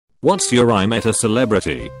What's your I met a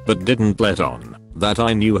celebrity but didn't let on that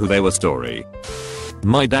I knew who they were story?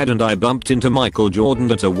 My dad and I bumped into Michael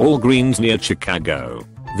Jordan at a Walgreens near Chicago.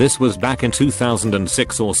 This was back in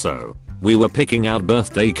 2006 or so. We were picking out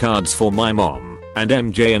birthday cards for my mom, and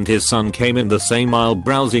MJ and his son came in the same aisle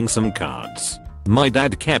browsing some cards. My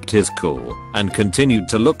dad kept his cool and continued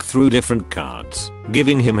to look through different cards,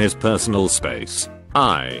 giving him his personal space.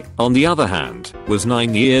 I, on the other hand, was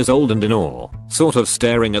 9 years old and in awe, sort of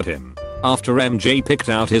staring at him. After MJ picked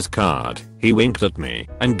out his card, he winked at me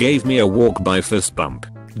and gave me a walk-by fist bump.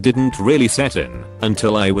 Didn't really set in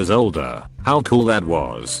until I was older. How cool that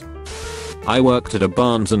was. I worked at a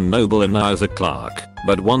Barnes & Noble and I was a clerk,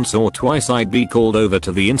 but once or twice I'd be called over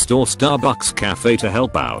to the in-store Starbucks cafe to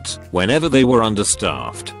help out whenever they were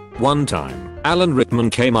understaffed. One time, Alan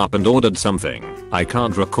Rickman came up and ordered something. I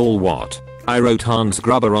can't recall what. I wrote Hans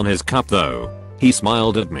Gruber on his cup though. He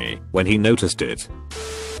smiled at me when he noticed it.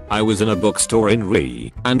 I was in a bookstore in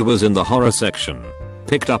Ree and was in the horror section.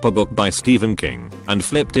 Picked up a book by Stephen King and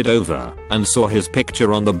flipped it over and saw his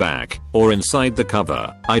picture on the back or inside the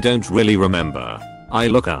cover. I don't really remember. I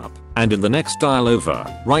look up and in the next aisle over,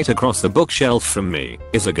 right across the bookshelf from me,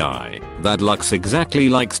 is a guy that looks exactly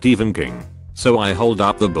like Stephen King. So I hold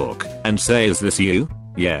up the book and say, "Is this you?"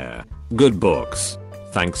 "Yeah. Good books.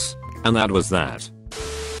 Thanks." And that was that.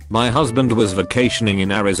 My husband was vacationing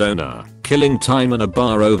in Arizona, killing time in a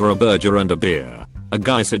bar over a burger and a beer. A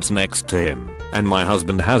guy sits next to him, and my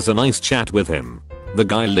husband has a nice chat with him. The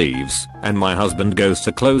guy leaves, and my husband goes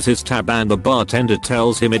to close his tab and the bartender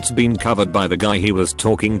tells him it's been covered by the guy he was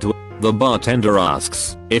talking to. The bartender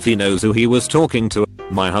asks if he knows who he was talking to.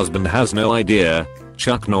 My husband has no idea.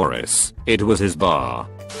 Chuck Norris. It was his bar.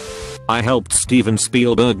 I helped Steven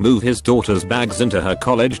Spielberg move his daughter's bags into her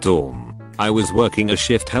college dorm. I was working a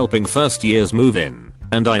shift helping first years move in,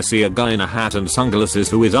 and I see a guy in a hat and sunglasses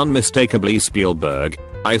who is unmistakably Spielberg.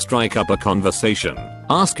 I strike up a conversation,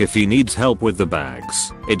 ask if he needs help with the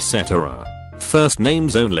bags, etc. First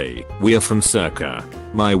names only. We are from Circa.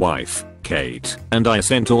 My wife, Kate, and I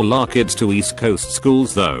sent all our kids to East Coast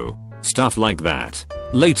schools though. Stuff like that.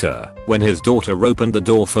 Later, when his daughter opened the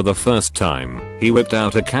door for the first time, he whipped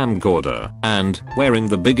out a camcorder and, wearing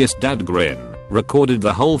the biggest dad grin, recorded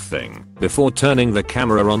the whole thing before turning the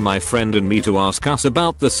camera on my friend and me to ask us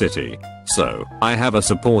about the city. So, I have a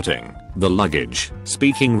supporting the luggage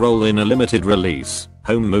speaking role in a limited release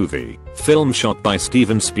home movie film shot by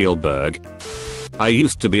Steven Spielberg. I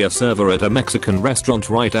used to be a server at a Mexican restaurant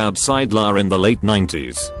right outside La in the late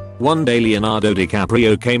 90s. One day Leonardo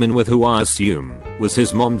DiCaprio came in with who I assume was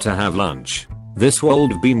his mom to have lunch. This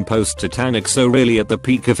would have been post-Titanic, so really at the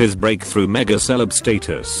peak of his breakthrough mega celeb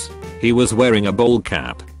status. He was wearing a bowl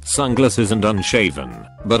cap, sunglasses and unshaven,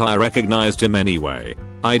 but I recognized him anyway.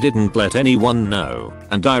 I didn't let anyone know,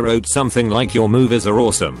 and I wrote something like, "Your movies are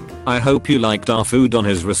awesome. I hope you liked our food" on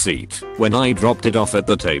his receipt when I dropped it off at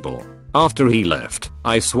the table. After he left,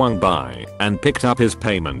 I swung by and picked up his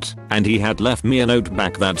payment, and he had left me a note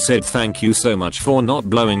back that said, "Thank you so much for not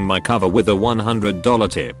blowing my cover," with a $100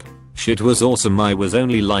 tip. Shit was awesome. I was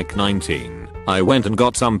only like 19. I went and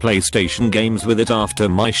got some PlayStation games with it after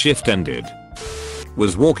my shift ended.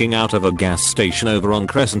 Was walking out of a gas station over on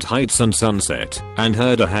Crescent Heights and Sunset and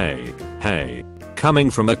heard a hey, hey,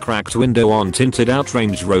 coming from a cracked window on tinted out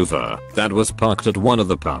Range Rover that was parked at one of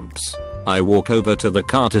the pumps. I walk over to the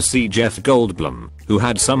car to see Jeff Goldblum, who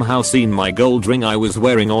had somehow seen my gold ring I was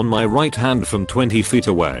wearing on my right hand from 20 feet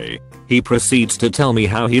away. He proceeds to tell me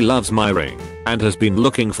how he loves my ring and has been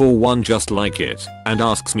looking for one just like it, and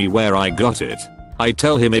asks me where I got it. I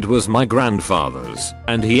tell him it was my grandfather's,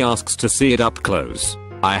 and he asks to see it up close.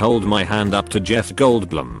 I hold my hand up to Jeff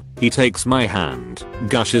Goldblum. He takes my hand,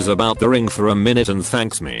 gushes about the ring for a minute and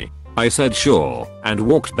thanks me. I said sure, and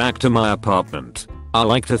walked back to my apartment. I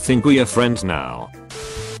like to think we are friends now.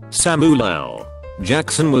 Samuel L.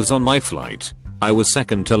 Jackson was on my flight. I was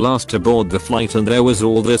second to last to board the flight, and there was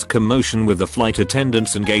all this commotion with the flight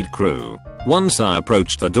attendants and gate crew. Once I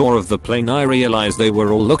approached the door of the plane, I realized they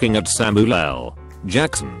were all looking at Samuel L.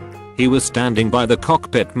 Jackson. He was standing by the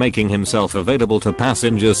cockpit making himself available to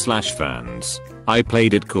passengers/fans. I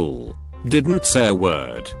played it cool. Didn't say a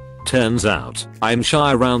word. Turns out, I'm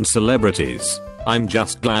shy around celebrities. I'm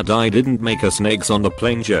just glad I didn't make a snakes on the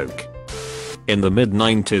plane joke. In the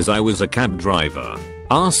mid-90s I was a cab driver.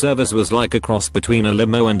 Our service was like a cross between a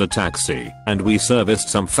limo and a taxi, and we serviced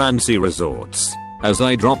some fancy resorts. As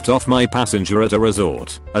I dropped off my passenger at a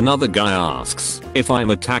resort, another guy asks if I'm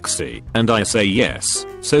a taxi, and I say yes,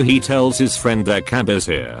 so he tells his friend their cab is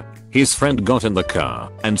here. His friend got in the car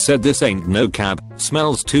and said, "This ain't no cab,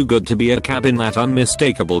 smells too good to be a cab," in that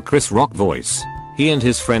unmistakable Chris Rock voice. He and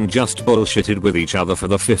his friend just bullshitted with each other for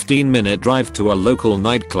the 15-minute drive to a local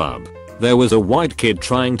nightclub. There was a white kid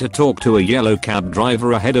trying to talk to a yellow cab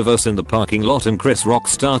driver ahead of us in the parking lot, and Chris Rock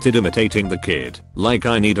started imitating the kid. Like,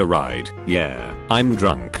 I need a ride. Yeah, I'm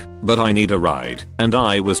drunk, but I need a ride. And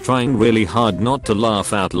I was trying really hard not to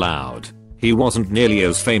laugh out loud. He wasn't nearly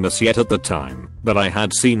as famous yet at the time, but I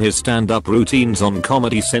had seen his stand-up routines on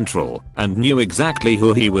Comedy Central and knew exactly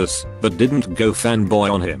who he was, but didn't go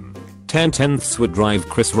fanboy on him. 10/10ths would drive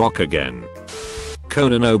Chris Rock again.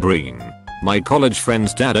 Conan O'Brien. My college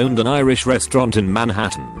friend's dad owned an Irish restaurant in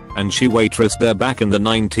Manhattan, and she waitressed there back in the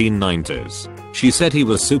 1990s. She said he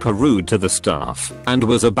was super rude to the staff and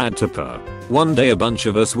was a bad tipper. One day a bunch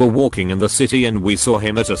of us were walking in the city and we saw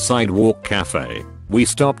him at a sidewalk cafe. We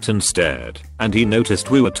stopped and stared, and he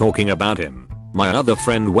noticed we were talking about him. My other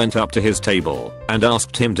friend went up to his table and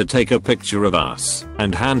asked him to take a picture of us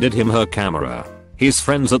and handed him her camera. His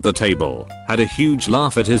friends at the table had a huge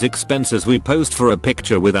laugh at his expense as we posed for a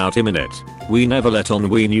picture without him in it. We never let on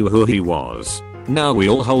we knew who he was. Now we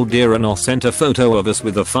all hold dear and sent a photo of us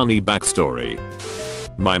with a funny backstory.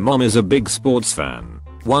 My mom is a big sports fan.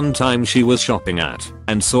 One time she was shopping at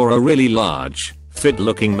and saw a really large,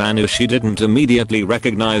 fit-looking man who she didn't immediately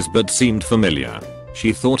recognize but seemed familiar.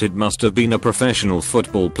 She thought it must have been a professional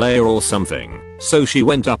football player or something, so she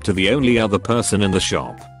went up to the only other person in the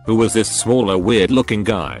shop, who was this smaller weird-looking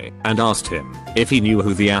guy, and asked him if he knew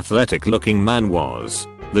who the athletic-looking man was.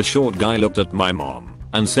 The short guy looked at my mom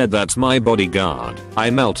and said, "That's my bodyguard,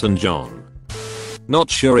 I'm Elton John." Not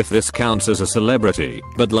sure if this counts as a celebrity,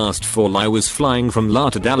 but last fall I was flying from La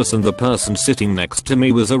to Dallas and the person sitting next to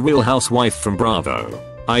me was a Real Housewife from Bravo.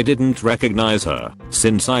 I didn't recognize her,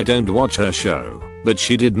 since I don't watch her show, but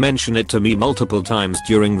she did mention it to me multiple times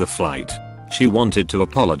during the flight. She wanted to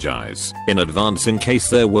apologize in advance in case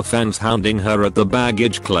there were fans hounding her at the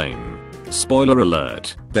baggage claim. Spoiler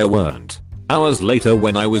alert, there weren't. Hours later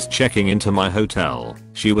when I was checking into my hotel,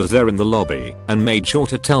 she was there in the lobby and made sure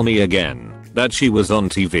to tell me again that she was on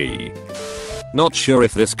TV. Not sure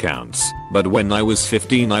if this counts, but when I was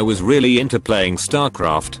 15 I was really into playing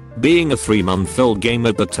StarCraft, being a 3-month-old game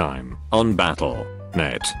at the time, on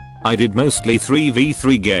Battle.net. I did mostly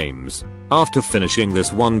 3v3 games. After finishing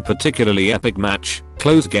this one particularly epic match,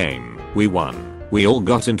 close game, we won. We all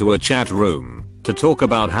got into a chat room to talk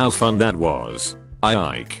about how fun that was.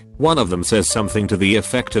 Ike, one of them says something to the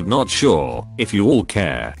effect of, "Not sure if you all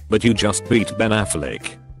care, but you just beat Ben Affleck."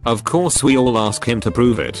 Of course we all asked him to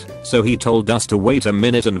prove it, so he told us to wait a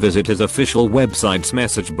minute and visit his official website's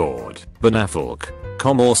message board,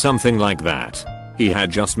 benaffleck.com or something like that. He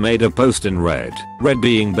had just made a post in Red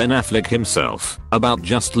being Ben Affleck himself, about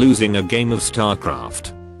just losing a game of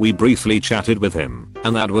StarCraft. We briefly chatted with him,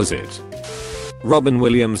 and that was it. Robin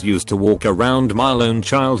Williams used to walk around my own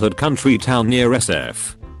childhood country town near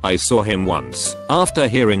SF. I saw him once, after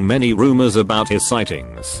hearing many rumors about his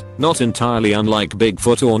sightings, not entirely unlike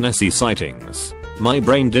Bigfoot or Nessie sightings. My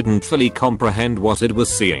brain didn't fully comprehend what it was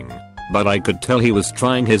seeing, but I could tell he was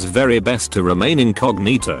trying his very best to remain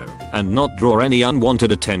incognito and not draw any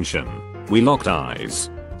unwanted attention. We locked eyes.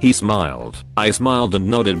 He smiled, I smiled and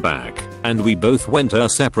nodded back, and we both went our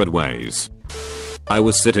separate ways. I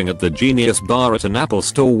was sitting at the Genius bar at an Apple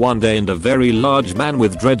store one day and a very large man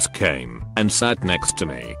with dreads came and sat next to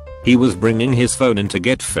me. He was bringing his phone in to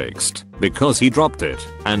get fixed because he dropped it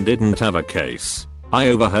and didn't have a case. I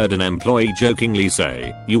overheard an employee jokingly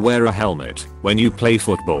say, "You wear a helmet when you play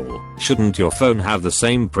football, shouldn't your phone have the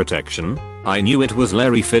same protection?" I knew it was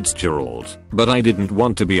Larry Fitzgerald, but I didn't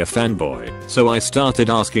want to be a fanboy, so I started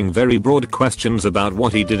asking very broad questions about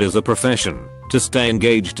what he did as a profession to stay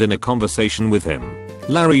engaged in a conversation with him.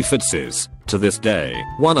 Larry Fitz is, to this day,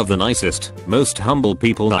 one of the nicest, most humble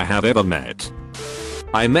people I have ever met.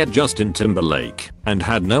 I met Justin Timberlake and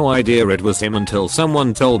had no idea it was him until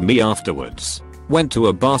someone told me afterwards. Went to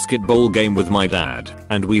a basketball game with my dad,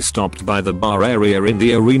 and we stopped by the bar area in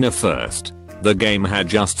the arena first. The game had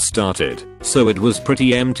just started, so it was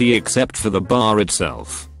pretty empty except for the bar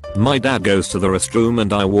itself. My dad goes to the restroom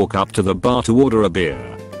and I walk up to the bar to order a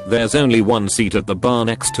beer. There's only one seat at the bar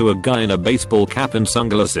next to a guy in a baseball cap and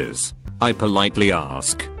sunglasses. I politely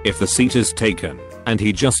ask if the seat is taken, and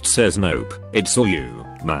he just says, "Nope, it's all you,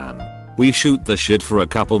 man." We shoot the shit for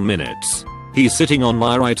a couple minutes. He's sitting on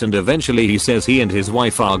my right and eventually he says he and his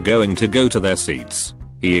wife are going to go to their seats.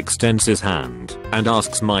 He extends his hand and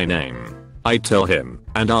asks my name. I tell him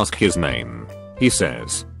and ask his name. He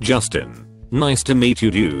says, "Justin. Nice to meet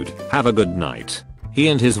you, dude. Have a good night." He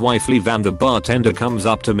and his wife leave and the bartender comes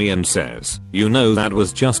up to me and says, "You know that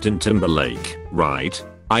was Justin Timberlake, right?"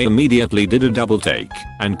 I immediately did a double take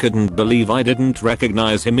and couldn't believe I didn't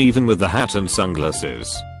recognize him even with the hat and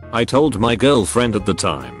sunglasses. I told my girlfriend at the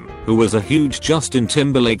time, who was a huge Justin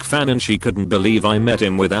Timberlake fan, and she couldn't believe I met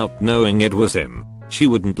him without knowing it was him. She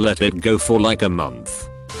wouldn't let it go for like a month.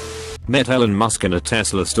 Met Elon Musk in a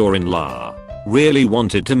Tesla store in La. Really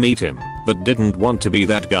wanted to meet him, but didn't want to be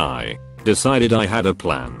that guy. Decided I had a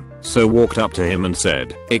plan, so walked up to him and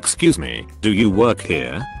said, "Excuse me, do you work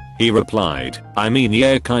here?" He replied, "I mean,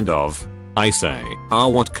 yeah, kind of." I say,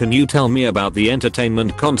 "What can you tell me about the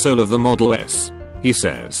entertainment console of the Model S?" He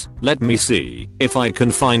says, "Let me see if I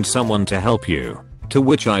can find someone to help you." To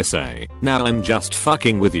which I say, "Now I'm just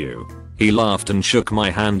fucking with you." He laughed and shook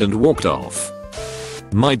my hand and walked off.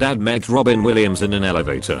 My dad met Robin Williams in an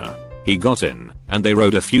elevator. He got in, and they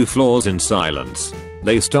rode a few floors in silence.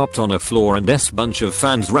 They stopped on a floor and a bunch of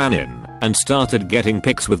fans ran in and started getting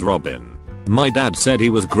pics with Robin. My dad said he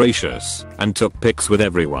was gracious and took pics with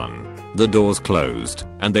everyone. The doors closed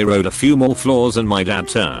and they rode a few more floors, and my dad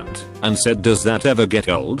turned and said, "Does that ever get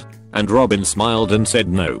old?" And Robin smiled and said,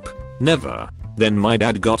 "Nope, never." Then my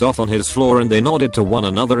dad got off on his floor and they nodded to one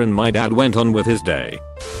another, and my dad went on with his day.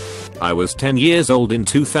 I was 10 years old in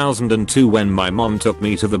 2002 when my mom took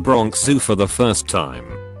me to the Bronx Zoo for the first time.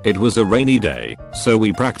 It was a rainy day, so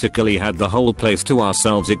we practically had the whole place to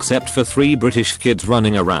ourselves except for 3 British kids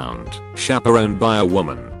running around, chaperoned by a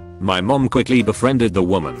woman. My mom quickly befriended the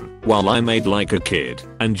woman, while I made like a kid,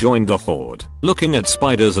 and joined the horde, looking at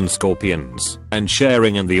spiders and scorpions, and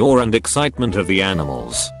sharing in the awe and excitement of the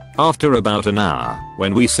animals. After about an hour,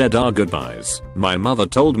 when we said our goodbyes, my mother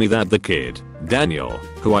told me that the kid, Daniel,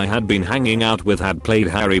 who I had been hanging out with, had played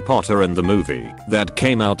Harry Potter in the movie that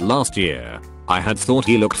came out last year. I had thought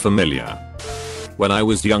he looked familiar. When I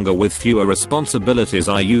was younger with fewer responsibilities,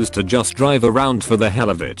 I used to just drive around for the hell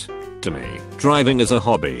of it. To me, driving as a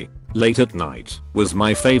hobby, late at night, was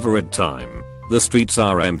my favorite time. The streets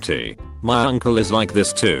are empty. My uncle is like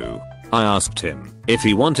this too. I asked him if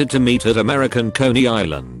he wanted to meet at American Coney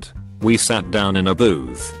Island. We sat down in a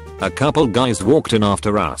booth. A couple guys walked in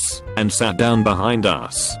after us and sat down behind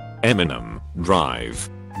us. Eminem, Drive,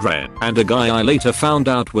 Dre, and a guy I later found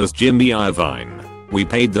out was Jimmy Iovine. We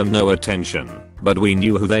paid them no attention, but we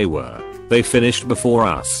knew who they were. They finished before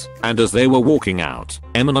us, and as they were walking out,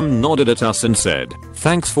 Eminem nodded at us and said,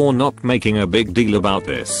 "Thanks for not making a big deal about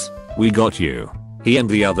this. We got you." He and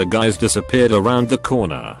the other guys disappeared around the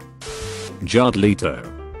corner. Jared Leto.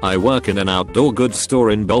 I work in an outdoor goods store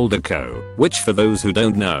in Boulder, Co., which for those who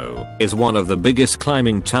don't know, is one of the biggest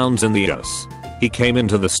climbing towns in the US. He came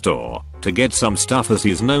into the store to get some stuff as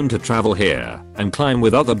he's known to travel here and climb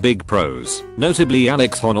with other big pros, notably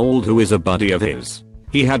Alex Honnold, who is a buddy of his.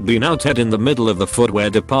 He had been outed in the middle of the footwear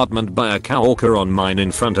department by a coworker on mine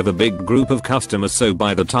in front of a big group of customers, so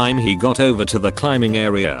by the time he got over to the climbing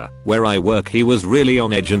area where I work, he was really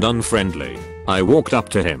on edge and unfriendly. I walked up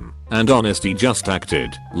to him, and honest, he just acted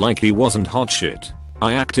like he wasn't hot shit.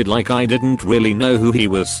 I acted like I didn't really know who he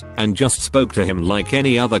was and just spoke to him like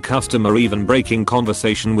any other customer, even breaking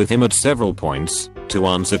conversation with him at several points to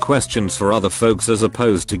answer questions for other folks as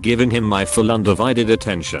opposed to giving him my full undivided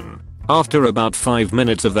attention. After about 5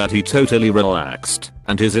 minutes of that, he totally relaxed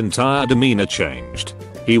and his entire demeanor changed.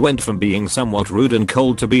 He went from being somewhat rude and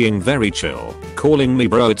cold to being very chill, calling me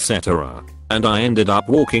bro, etc. And I ended up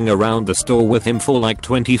walking around the store with him for like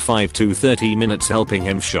 25 to 30 minutes helping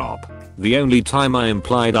him shop. The only time I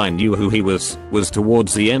implied I knew who he was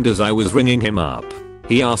towards the end as I was ringing him up.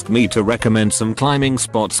 He asked me to recommend some climbing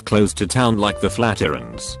spots close to town like the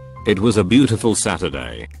Flatirons. It was a beautiful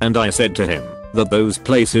Saturday, and I said to him that those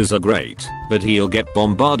places are great, but he'll get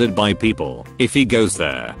bombarded by people if he goes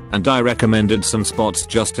there, and I recommended some spots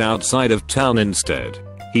just outside of town instead.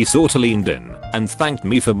 He sorta leaned in and thanked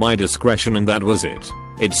me for my discretion, and that was it.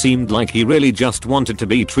 It seemed like he really just wanted to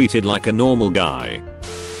be treated like a normal guy.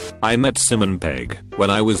 I met Simon Pegg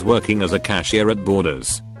when I was working as a cashier at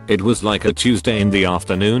Borders. It was like a Tuesday in the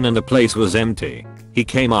afternoon and the place was empty. He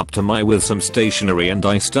came up to me with some stationery and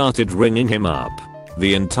I started ringing him up.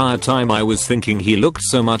 The entire time I was thinking he looked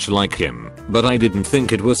so much like him, but I didn't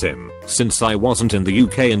think it was him, since I wasn't in the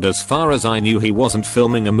UK and as far as I knew he wasn't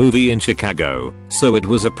filming a movie in Chicago, so it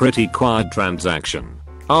was a pretty quiet transaction.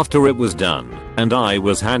 After it was done, and I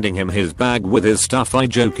was handing him his bag with his stuff, I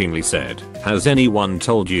jokingly said, "Has anyone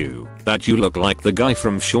told you that you look like the guy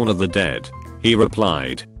from Shaun of the Dead?" He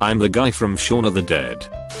replied, "I'm the guy from Shaun of the Dead."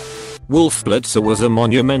 Wolf Blitzer was a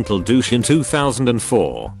monumental douche in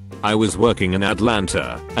 2004. I was working in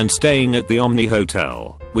Atlanta and staying at the Omni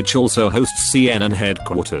Hotel, which also hosts CNN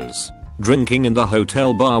headquarters. Drinking in the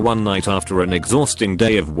hotel bar one night after an exhausting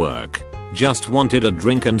day of work. Just wanted a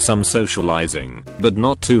drink and some socializing, but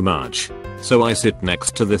not too much. So I sit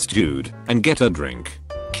next to this dude and get a drink.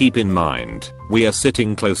 Keep in mind, we are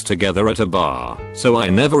sitting close together at a bar, so I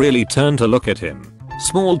never really turn to look at him.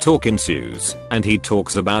 Small talk ensues, and he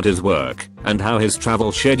talks about his work and how his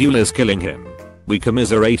travel schedule is killing him. We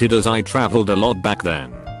commiserated as I traveled a lot back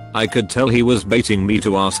then. I could tell he was baiting me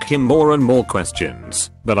to ask him more and more questions,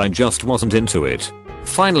 but I just wasn't into it.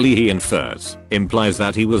 Finally he implies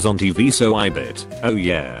that he was on TV, so I bit, "Oh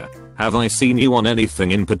yeah. Have I seen you on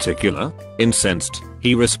anything in particular?" Incensed,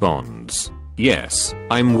 he responds, "Yes,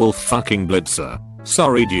 I'm Wolf fucking Blitzer.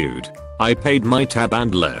 Sorry dude. I paid my tab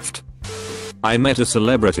and left." I met a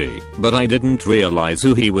celebrity, but I didn't realize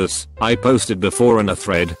who he was. I posted before in a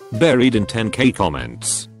thread, buried in 10k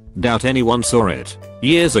comments. Doubt anyone saw it.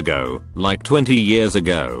 Years ago, like 20 years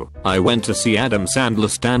ago, I went to see Adam Sandler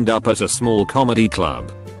stand up at a small comedy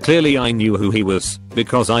club. Clearly I knew who he was,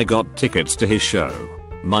 because I got tickets to his show.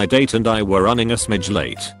 My date and I were running a smidge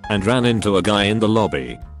late, and ran into a guy in the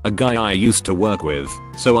lobby. A guy I used to work with,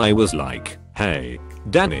 so I was like, "Hey,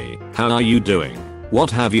 Danny, how are you doing? What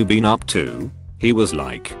have you been up to?" He was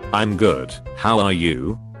like, "I'm good, how are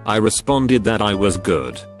you?" I responded that I was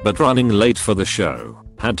good, but running late for the show.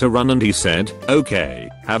 Had to run, and he said, "Okay,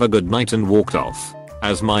 have a good night," and walked off.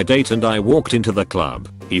 As my date and I walked into the club,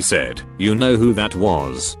 he said, "You know who that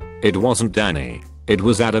was?" It wasn't Danny. It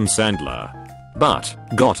was Adam Sandler. But,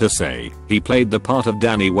 gotta say, he played the part of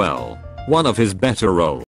Danny well. One of his better roles.